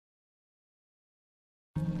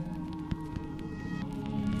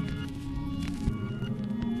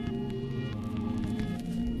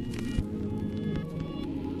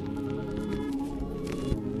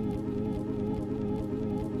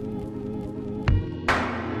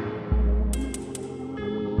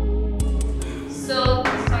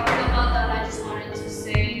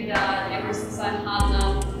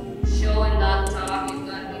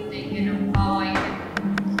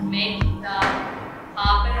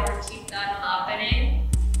that happening.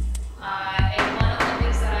 And one of the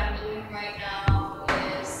things that I'm doing right now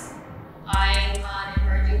is I'm an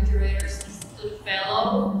Emerging Curators Institute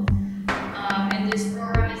Fellow. And this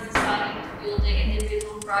program is designed to build the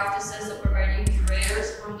individual practices of emerging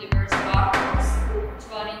curators from diverse backgrounds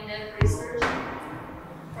through an in-depth research,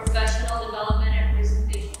 professional development, and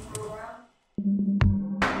presentation program.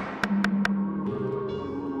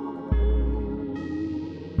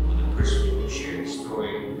 The person who shared the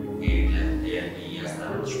story and the ideas that I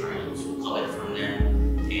was trying to collect from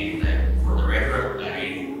them, and for the record,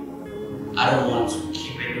 I don't want to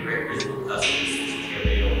keep any records because it's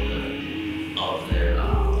security of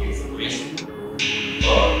the information,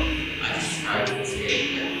 but I just try to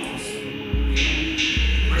take that notes and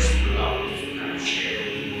the person who allowed me to kind of share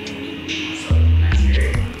something I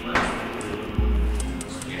shared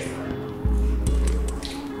so here's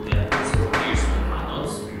here's my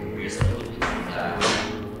notes, here's some of the things that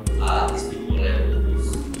these people let me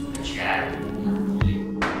use the chat.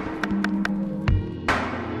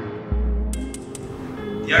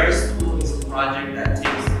 The artist tool is a project that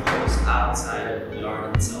takes those outside of the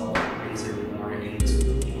art itself and brings it more into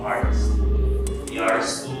the artist. The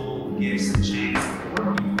artist tool gives a chance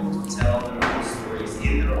for people to tell their own stories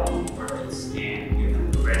in their own words and give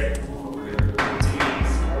them credit for the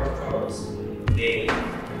activities or struggles they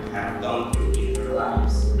have gone through in their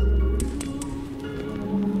lives.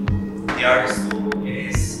 The artist tool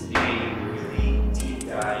is a really deep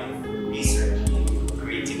dive research into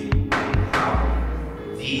creativity and how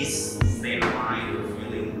these state of mind or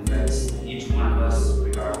feeling affects each one of us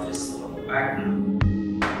regardless of the background.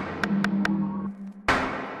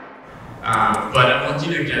 But I want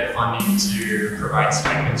you to get funding to provide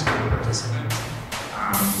stipends for the participants.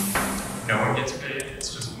 No one gets paid,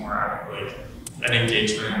 it's just more out of like an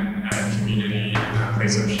engagement and a community and a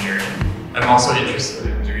place of sharing. I'm also interested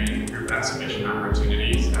in doing group exhibition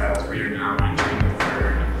opportunities as we are now entering the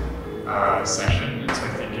third session. And so I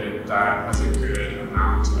think that has a good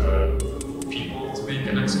amount of people to make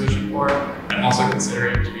an exhibition for. I'm also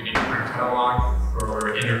considering doing a print catalog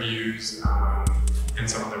for interviews and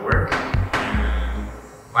some of the work. And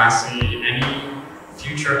lastly, any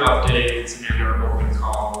future updates and our open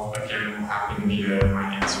call again will happen via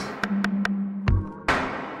my Instagram.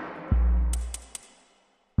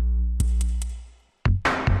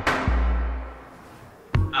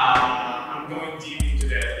 I'm going deep into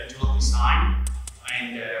the digital design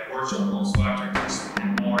and the workshop also I try to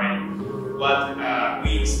explain more in what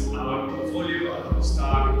means our portfolio, our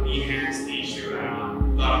stock, enhance the issue,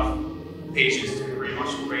 and a lot of pages to pretty much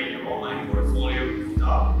create an online portfolio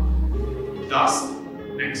thus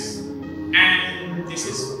next. And this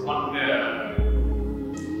is one of the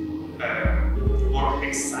more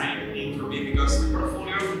exciting thing for me because the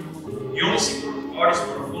portfolio, you only see artist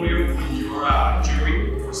portfolio when you're a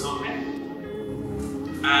jury for something.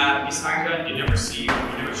 Besides that, you never show your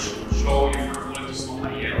portfolio to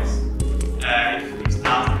somebody else. It's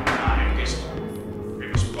not an educational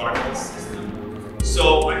protocol system.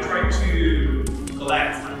 So I try to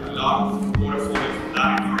collect a lot of portfolio from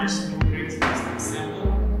Latin artists and create an example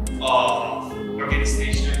of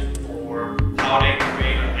organization or how they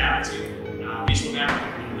create a narrative, visual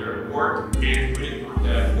narrative in their work and put it on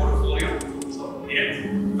the portfolio. So yeah,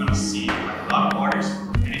 you're gonna see like a lot of artists,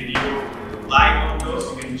 and if you like one of those,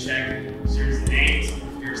 you can check. Here's the names.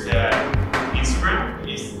 Here's the Instagram.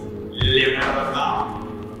 It's Leonardo.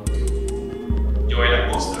 Joy La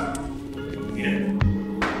Costa.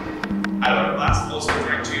 I love class. Also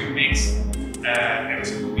trying to mix every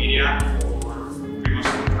single media